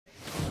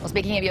Well,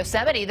 speaking of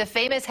Yosemite, the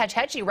famous Hetch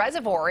Hetchy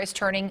Reservoir is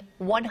turning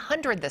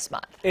 100 this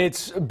month.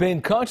 It's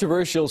been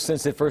controversial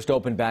since it first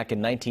opened back in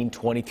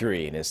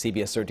 1923. And as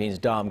CBS 13's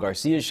Dom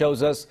Garcia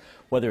shows us,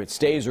 whether it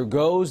stays or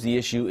goes, the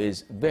issue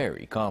is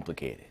very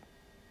complicated.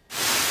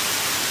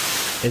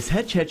 As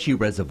Hetch Hetchy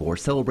Reservoir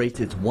celebrates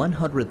its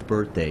 100th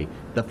birthday,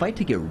 the fight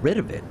to get rid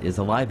of it is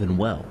alive and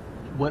well.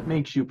 What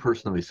makes you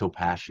personally so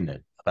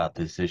passionate about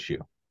this issue?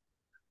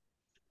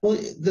 Well,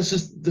 this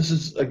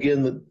is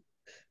again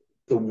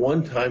the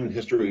one time in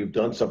history we've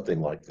done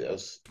something like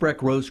this.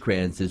 Breck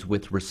Rosecrans is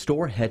with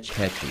Restore Hetch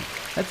Hetchy.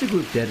 That's a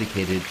group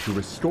dedicated to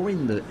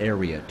restoring the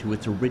area to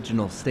its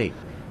original state.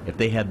 If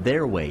they had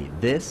their way,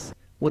 this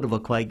would have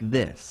looked like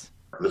this.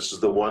 This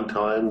is the one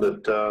time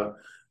that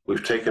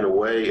we've taken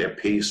away a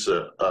piece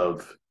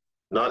of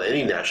not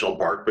any national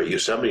park, but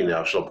Yosemite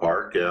National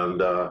Park,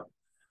 and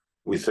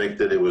we think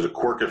that it was a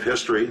quirk of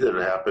history that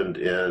it happened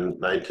in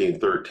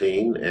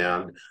 1913,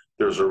 and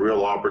there's a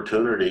real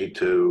opportunity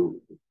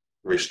to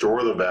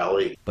restore the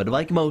valley. But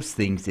like most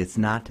things, it's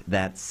not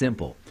that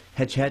simple.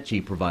 Hetch Hetchy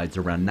provides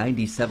around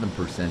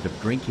 97%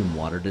 of drinking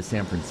water to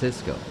San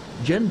Francisco.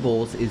 Jen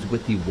Bowles is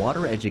with the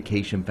Water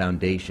Education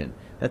Foundation.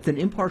 That's an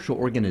impartial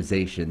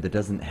organization that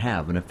doesn't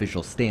have an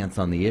official stance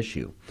on the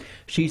issue.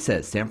 She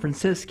says San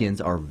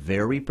Franciscans are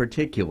very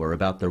particular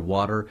about their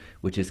water,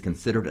 which is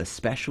considered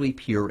especially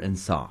pure and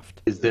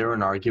soft. Is there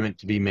an argument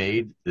to be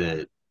made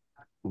that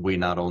we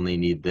not only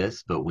need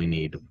this, but we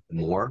need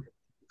more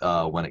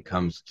when it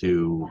comes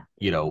to,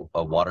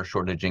 a water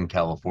shortage in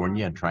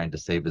California and trying to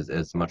save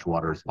as much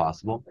water as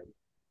possible?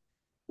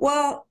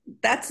 Well,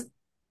 that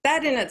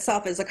in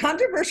itself is a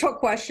controversial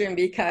question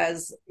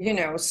because,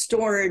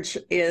 storage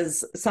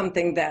is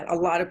something that a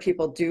lot of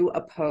people do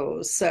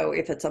oppose. So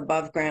if it's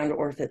above ground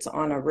or if it's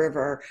on a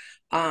river,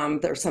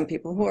 there's some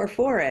people who are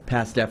for it.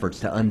 Past efforts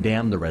to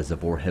undam the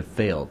reservoir have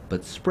failed,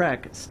 but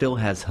Spreck still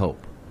has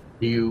hope.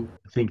 Do you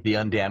think the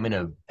undamming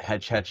of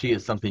Hetch Hetchy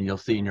is something you'll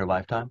see in your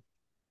lifetime?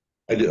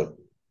 I do.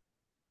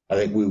 I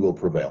think we will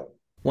prevail.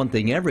 One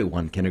thing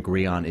everyone can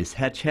agree on is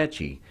Hetch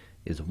Hetchy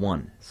is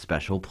one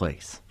special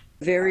place.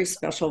 Very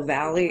special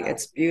valley.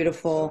 It's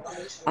beautiful.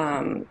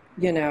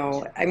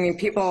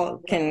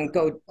 People can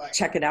go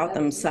check it out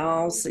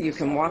themselves. You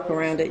can walk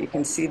around it. You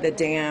can see the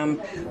dam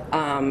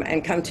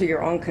and come to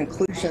your own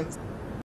conclusions.